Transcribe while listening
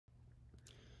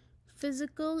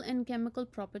physical and chemical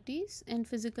properties and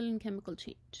physical and chemical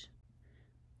change.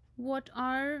 What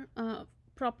are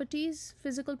properties,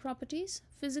 physical properties?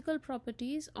 Physical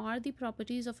properties are the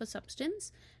properties of a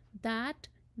substance that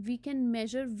we can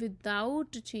measure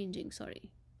without changing,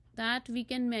 that we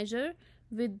can measure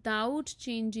without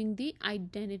changing the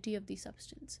identity of the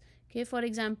substance. Okay, for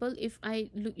example,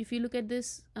 if you look at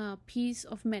this piece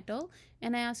of metal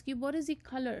and I ask you what is the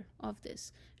color of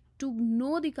this, to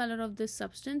know the color of this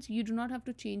substance, you do not have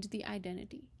to change the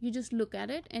identity. You just look at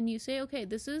it and you say, okay,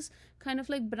 this is kind of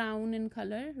like brown in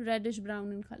color, reddish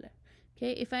brown in color.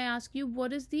 Okay, if I ask you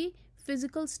what is the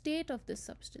physical state of this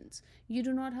substance, you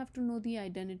do not have to know the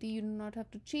identity. You do not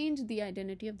have to change the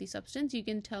identity of the substance. You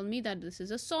can tell me that this is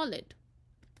a solid.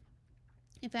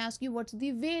 If I ask you what's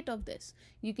the weight of this,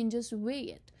 you can just weigh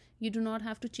it. You do not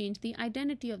have to change the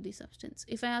identity of the substance.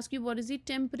 If I ask you what is the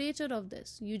temperature of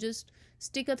this, you just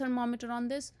stick a thermometer on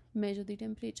this, measure the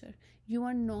temperature. You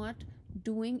are not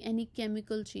doing any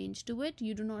chemical change to it.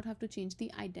 You do not have to change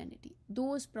the identity.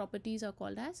 Those properties are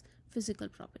called as physical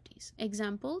properties.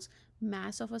 Examples: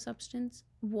 mass of a substance,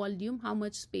 volume, how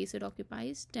much space it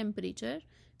occupies, temperature,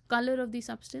 color of the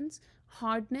substance,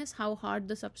 hardness, how hard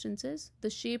the substance is, the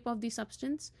shape of the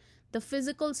substance, the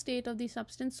physical state of the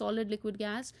substance, solid, liquid,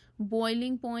 gas,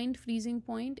 boiling point, freezing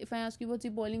point. If I ask you what's the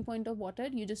boiling point of water,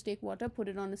 you just take water, put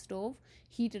it on a stove,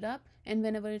 heat it up, and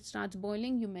whenever it starts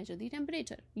boiling, you measure the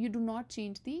temperature. You do not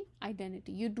change the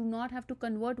identity. You do not have to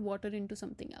convert water into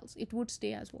something else. It would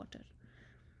stay as water.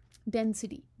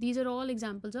 Density. These are all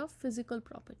examples of physical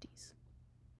properties.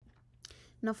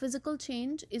 Now, physical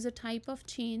change is a type of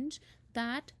change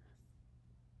that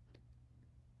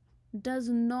does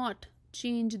not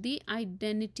change the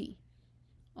identity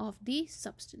of the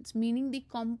substance, meaning the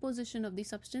composition of the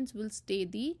substance will stay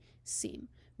the same.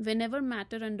 Whenever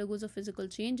matter undergoes a physical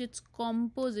change, its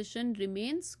composition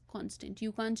remains constant.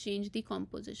 You can't change the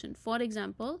composition. For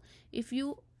example, if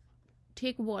you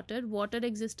take water, water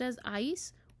exists as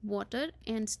ice, water,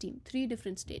 and steam. 3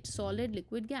 different states: solid,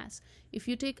 liquid, gas. If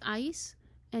you take ice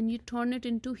and you turn it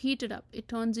into, heat it up, it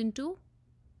turns into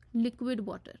liquid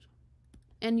water.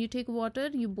 And you take water,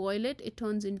 you boil it, it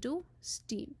turns into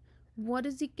steam. What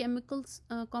is the chemical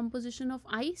composition of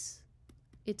ice?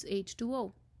 It's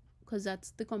H2O, because that's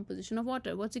the composition of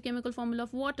water. What's the chemical formula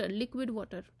of water? Liquid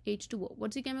water, H2O.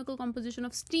 What's the chemical composition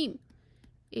of steam?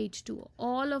 H2O.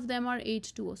 All of them are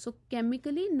H2O. So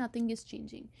chemically, nothing is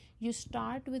changing. You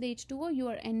start with H2O, you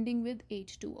are ending with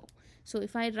H2O. So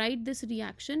if I write this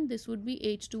reaction, this would be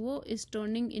H2O is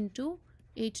turning into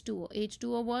H2O.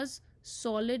 H2O was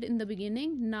solid in the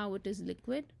beginning, now it is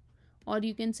liquid. Or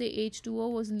you can say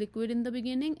H2O was liquid in the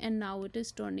beginning and now it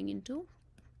is turning into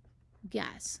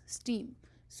gas, steam.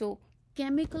 So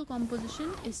chemical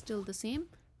composition is still the same.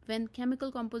 When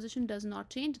chemical composition does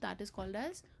not change, that is called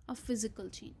as a physical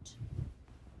change.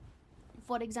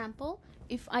 For example,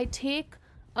 if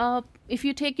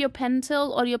you take your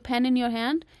pencil or your pen in your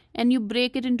hand and you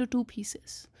break it into 2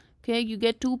 pieces, okay, you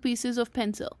get 2 pieces of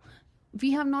pencil.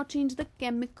 We have not changed the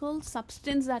chemical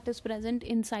substance that is present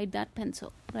inside that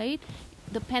pencil, right?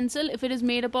 The pencil, if it is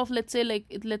made up of, let's say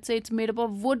it's made up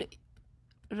of wood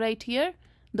right here,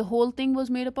 the whole thing was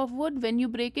made up of wood. When you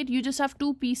break it, you just have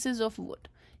 2 pieces of wood.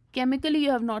 Chemically,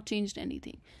 you have not changed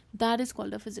anything. That is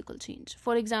called a physical change.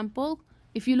 For example,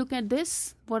 if you look at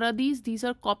this, what are these? These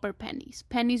are copper pennies.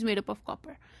 Pennies made up of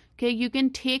copper. Okay, you can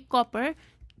take copper,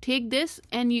 take this,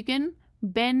 and you can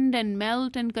bend and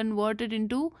melt and convert it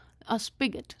into a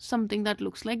spigot, something that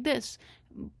looks like this.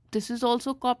 This is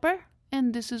also copper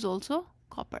and this is also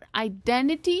copper.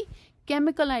 Identity,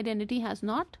 chemical identity has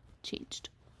not changed.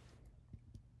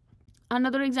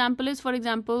 Another example is, for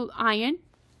example, iron.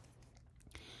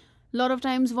 A lot of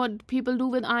times what people do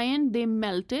with iron, they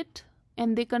melt it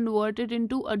and they convert it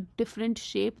into a different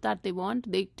shape that they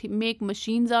want. They make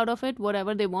machines out of it,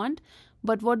 whatever they want.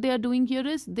 But what they are doing here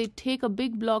is they take a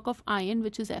big block of iron,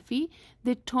 which is Fe,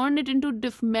 they turn it into,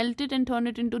 melt it and turn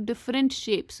it into different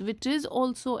shapes, which is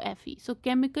also Fe. So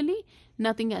chemically,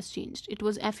 nothing has changed. It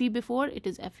was Fe before, it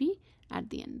is Fe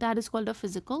at the end. That is called a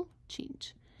physical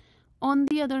change. On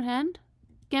the other hand,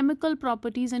 chemical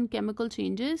properties and chemical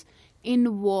changes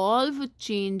involve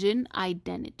change in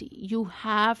identity. You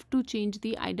have to change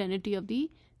the identity of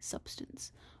the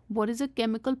substance. What is a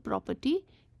chemical property?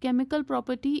 Chemical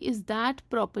property is that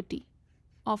property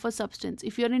of a substance.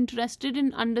 If you're interested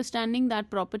in understanding that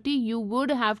property, you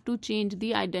would have to change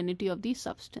the identity of the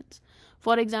substance.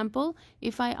 For example,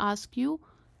 if I ask you,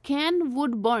 can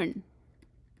wood burn?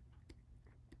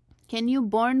 Can you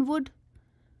burn wood?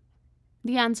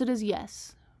 The answer is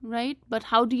yes, right? But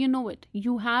how do you know it?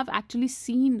 You have actually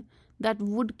seen that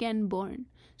wood can burn.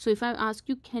 So if I ask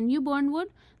you, can you burn wood?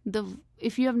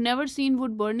 If you have never seen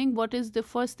wood burning, what is the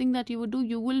first thing that you would do?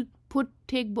 You will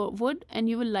take wood and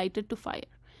you will light it to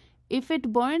fire. If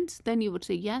it burns, then you would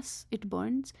say, yes, it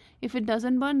burns. If it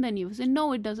doesn't burn, then you would say,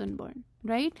 no, it doesn't burn,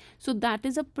 right? So that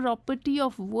is a property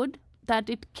of wood, that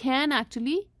it can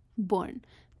actually burn.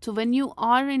 So when you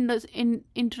are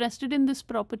interested in this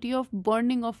property of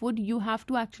burning of wood, you have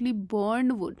to actually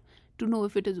burn wood to know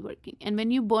if it is working. And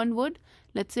when you burn wood,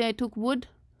 let's say I took wood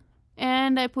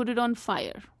and I put it on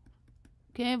fire.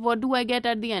 Okay, what do I get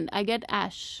at the end? I get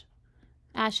ashes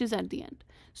at the end.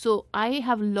 So I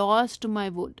have lost my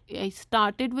wood. I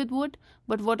started with wood,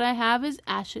 but what I have is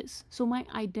ashes. So my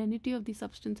identity of the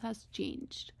substance has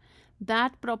changed.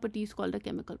 That property is called a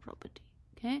chemical property.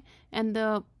 Okay, and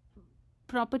the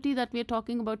property that we are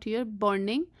talking about here,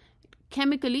 burning,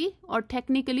 chemically or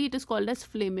technically it is called as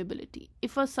flammability.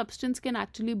 If a substance can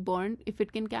actually burn, if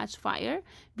it can catch fire,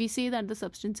 we say that the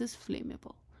substance is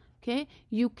flammable. Okay,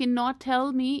 you cannot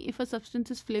tell me if a substance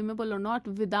is flammable or not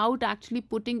without actually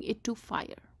putting it to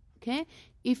fire. Okay,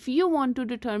 if you want to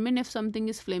determine if something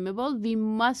is flammable, we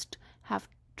must have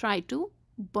tried to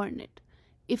burn it.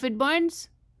 If it burns,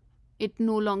 it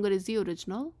no longer is the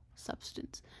original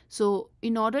substance. So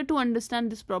in order to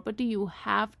understand this property, you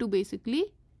have to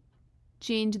basically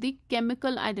change the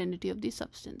chemical identity of the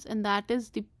substance, and that is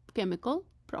the chemical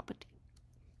property.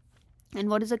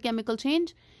 And what is a chemical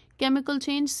change? Chemical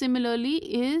change similarly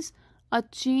is a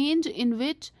change in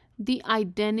which the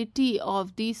identity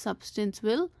of the substance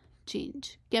will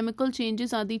change. Chemical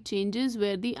changes are the changes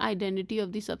where the identity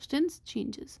of the substance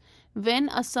changes. When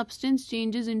a substance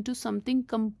changes into something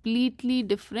completely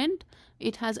different,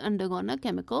 it has undergone a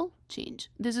chemical change.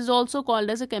 This is also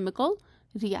called as a chemical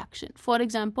reaction. For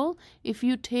example, if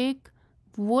you take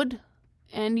wood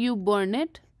and you burn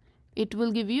it, it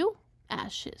will give you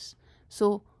ashes.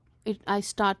 So I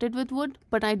started with wood,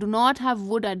 but I do not have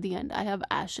wood at the end. I have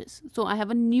ashes. So I have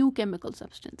a new chemical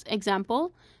substance.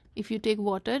 Example, if you take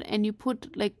water and you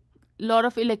put like a lot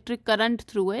of electric current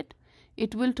through it,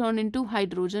 it will turn into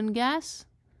hydrogen gas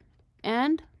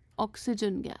and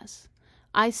oxygen gas.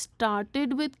 I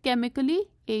started with chemically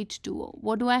H2O.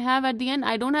 What do I have at the end?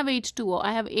 I don't have H2O.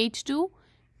 I have H2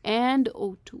 and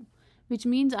O2, which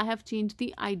means I have changed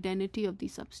the identity of the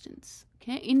substance.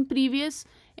 Okay. In previous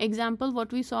example,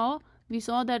 what we saw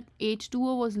that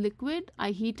H2O was liquid.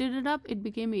 I heated it up. It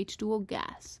became H2O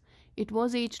gas. It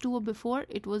was H2O before.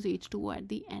 It was H2O at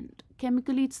the end.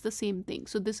 Chemically, it's the same thing.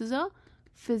 So this is a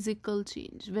physical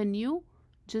change when you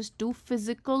just do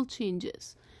physical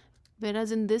changes.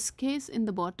 Whereas in this case, in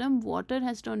the bottom, water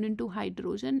has turned into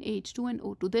hydrogen, H2 and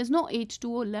O2. There's no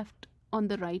H2O left on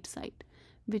the right side,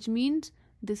 which means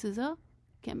this is a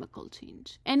chemical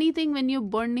change. Anything when you're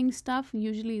burning stuff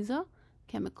usually is a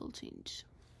chemical change.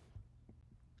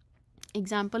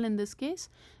 Example in this case,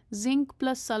 zinc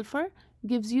plus sulfur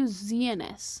gives you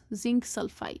ZnS, zinc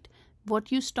sulfide.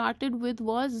 What you started with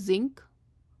was zinc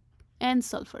and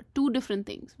sulfur, two different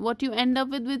things. What you end up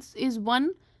with is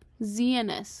one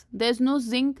ZnS. There's no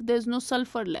zinc, there's no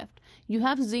sulfur left. You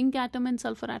have zinc atom and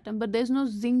sulfur atom, but there's no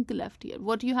zinc left here.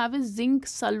 What you have is zinc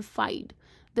sulfide.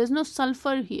 There's no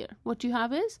sulfur here. What you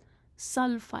have is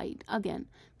sulfide. Again,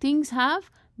 things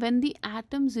have, when the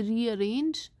atoms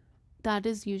rearrange, that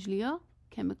is usually a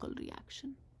chemical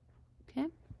reaction. Okay.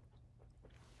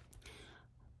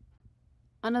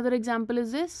 Another example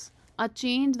is this, a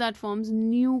change that forms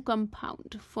new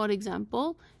compound. For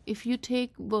example, if you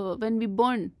take, when we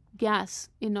burn gas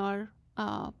in our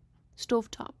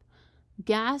stovetop,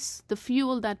 gas, the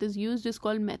fuel that is used is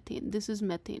called methane. This is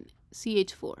methane,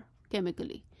 CH4,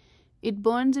 chemically. It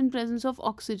burns in presence of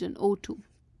oxygen, O2.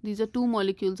 These are two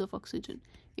molecules of oxygen.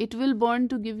 It will burn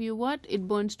to give you what? It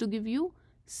burns to give you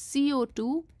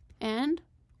CO2 and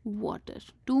water.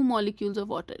 Two molecules of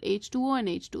water, H2O and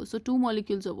H2O. So two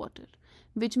molecules of water,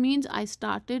 which means I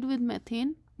started with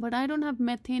methane, but I don't have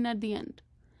methane at the end.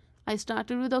 I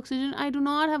started with oxygen. I do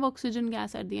not have oxygen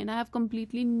gas at the end. I have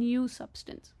completely new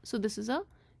substance. So this is a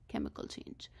chemical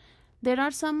change. There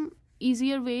are some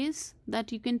easier ways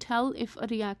that you can tell if a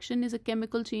reaction is a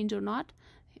chemical change or not.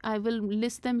 I will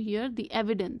list them here. The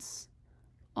evidence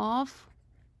of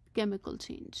chemical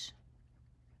change.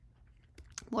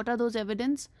 What are those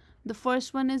evidence? The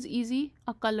first one is easy.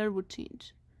 A color would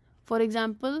change. For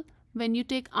example, when you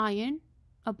take iron,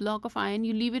 a block of iron,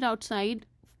 you leave it outside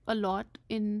a lot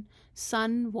in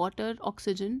sun, water,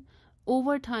 oxygen.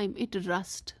 Over time, it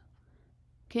rusts.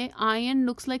 Okay, iron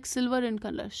looks like silver in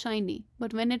color, shiny.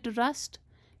 But when it rusts,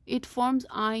 it forms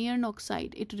iron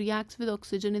oxide. It reacts with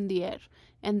oxygen in the air.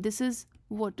 And this is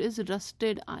what is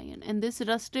rusted iron, and this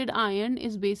rusted iron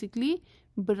is basically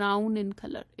brown in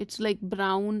color. It's like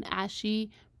brown, ashy,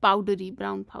 powdery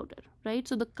brown powder, right?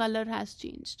 So the color has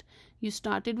changed. You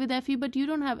started with Fe, but you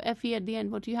don't have Fe at the end.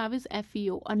 What you have is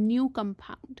FeO, a new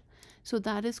compound. So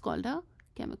that is called a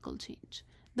chemical change.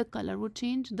 The color would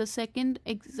change. The second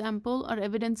example or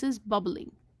evidence is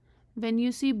bubbling. When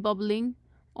you see bubbling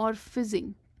or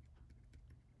fizzing,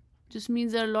 just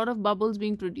means there are a lot of bubbles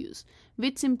being produced,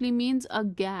 which simply means a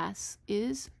gas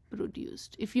is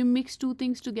produced. If you mix two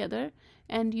things together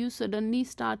and you suddenly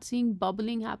start seeing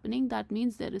bubbling happening, that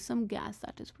means there is some gas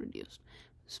that is produced.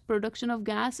 Production of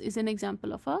gas is an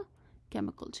example of a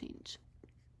chemical change.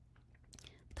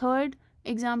 Third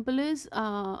example is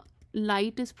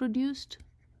light is produced.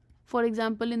 For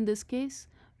example, in this case,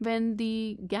 when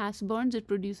the gas burns, it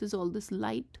produces all this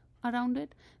light around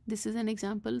it. This is an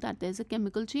example that there's a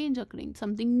chemical change occurring.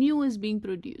 Something new is being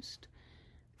produced.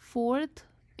 Fourth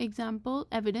example,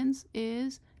 evidence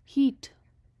is heat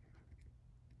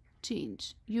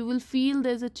change. You will feel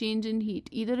there's a change in heat.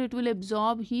 Either it will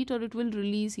absorb heat or it will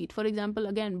release heat. For example,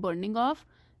 again, burning of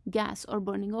gas or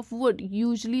burning of wood.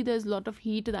 Usually there's a lot of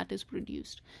heat that is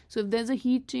produced. So if there's a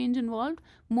heat change involved,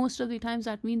 most of the times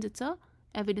that means it's a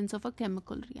evidence of a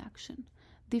chemical reaction.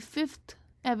 The fifth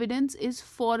evidence is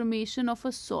formation of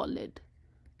a solid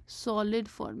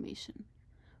formation.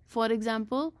 For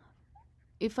example,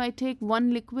 if I take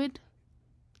one liquid,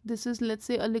 this is, let's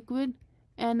say, a liquid,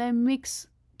 and I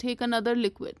take another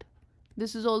liquid,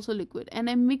 this is also liquid, and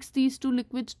I mix these two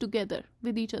liquids together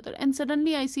with each other, and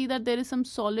suddenly I see that there is some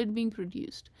solid being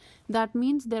produced. That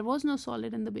means there was no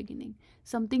solid in the beginning.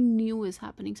 Something new is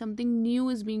happening. Something new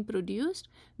is being produced,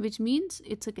 which means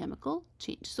it's a chemical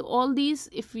change. So all these,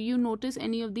 if you notice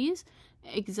any of these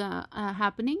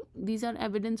happening, these are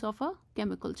evidence of a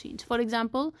chemical change. For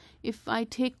example, if I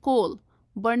take coal,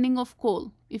 burning of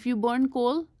coal, if you burn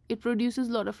coal, it produces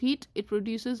a lot of heat, it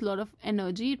produces a lot of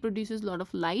energy, it produces a lot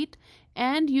of light,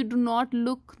 and you do not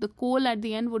look, the coal at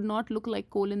the end would not look like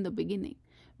coal in the beginning,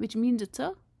 which means it's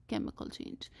a chemical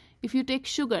change. If you take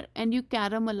sugar and you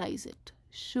caramelize it,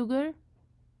 sugar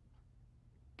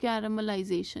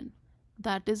caramelization,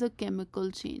 that is a chemical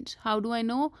change. How do I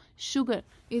know? Sugar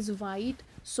is white,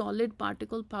 solid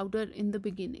particle powder in the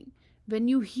beginning. When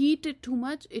you heat it too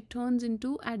much, it turns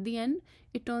into, at the end,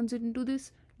 it turns into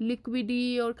this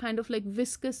liquidy or kind of like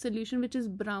viscous solution, which is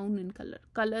brown in color.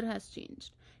 Color has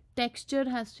changed. Texture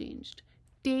has changed.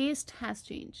 Taste has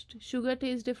changed. Sugar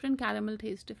tastes different, caramel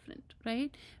tastes different,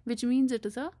 right? Which means it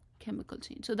is a chemical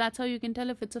change. So that's how you can tell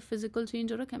if it's a physical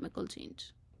change or a chemical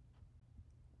change.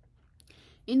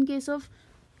 In case of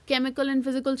chemical and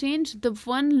physical change, the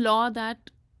one law that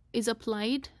is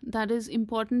applied that is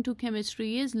important to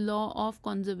chemistry is law of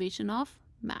conservation of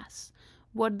mass.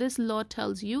 What this law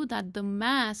tells you, that the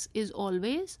mass is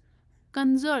always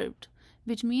conserved,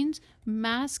 which means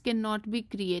mass cannot be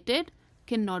created,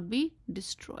 cannot be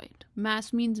destroyed.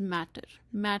 Mass means matter.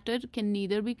 Matter can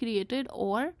neither be created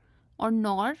or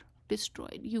nor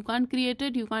destroyed. You can't create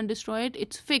it, you can't destroy it,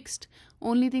 it's fixed.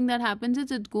 Only thing that happens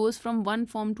is it goes from one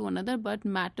form to another, but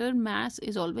matter, mass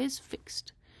is always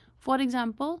fixed. For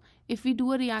example, if we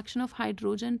do a reaction of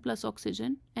hydrogen plus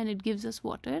oxygen and it gives us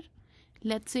water,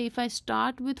 let's say if I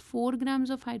start with 4 grams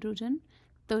of hydrogen,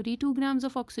 32 grams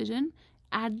of oxygen,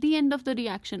 at the end of the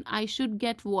reaction, I should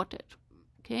get water.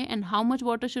 Okay, and how much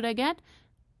water should I get?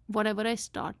 Whatever I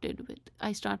started with.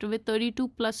 I started with 32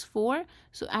 plus 4.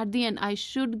 So at the end, I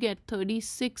should get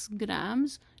 36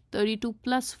 grams, 32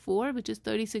 plus 4, which is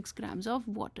 36 grams of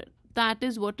water. That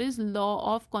is what is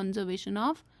law of conservation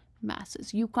of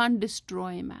masses. You can't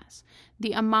destroy mass.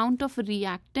 The amount of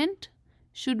reactant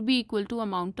should be equal to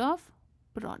amount of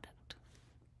product.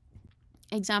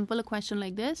 Example, a question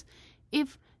like this.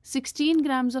 If 16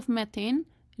 grams of methane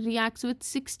reacts with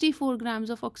 64 grams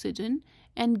of oxygen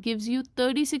and gives you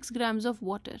 36 grams of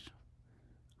water,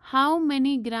 how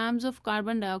many grams of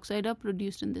carbon dioxide are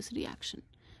produced in this reaction?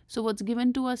 So what's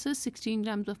given to us is 16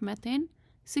 grams of methane,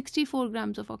 64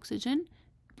 grams of oxygen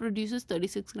produces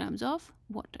 36 grams of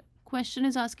water. Question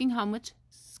is asking how much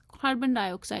carbon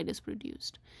dioxide is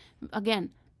produced. Again,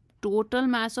 total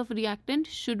mass of reactant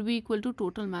should be equal to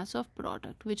total mass of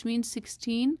product, which means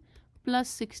 16 plus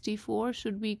 64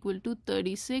 should be equal to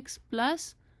 36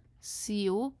 plus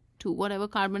CO2, whatever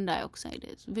carbon dioxide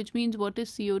is, which means what is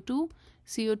CO2?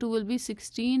 CO2 will be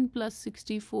 16 plus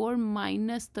 64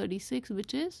 minus 36,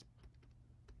 which is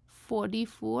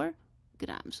 44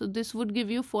 grams. So this would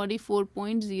give you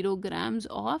 44.0 grams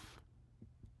of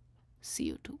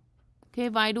CO2. Okay,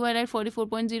 why do I write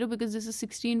 44.0? Because this is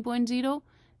 16.0,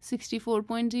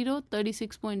 64.0,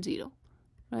 36.0,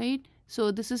 right? So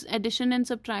this is addition and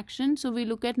subtraction. So we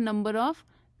look at number of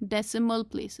decimal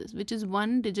places, which is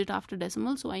 1 digit after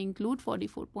decimal. So I include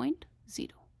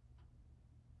 44.0.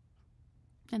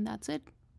 And that's it.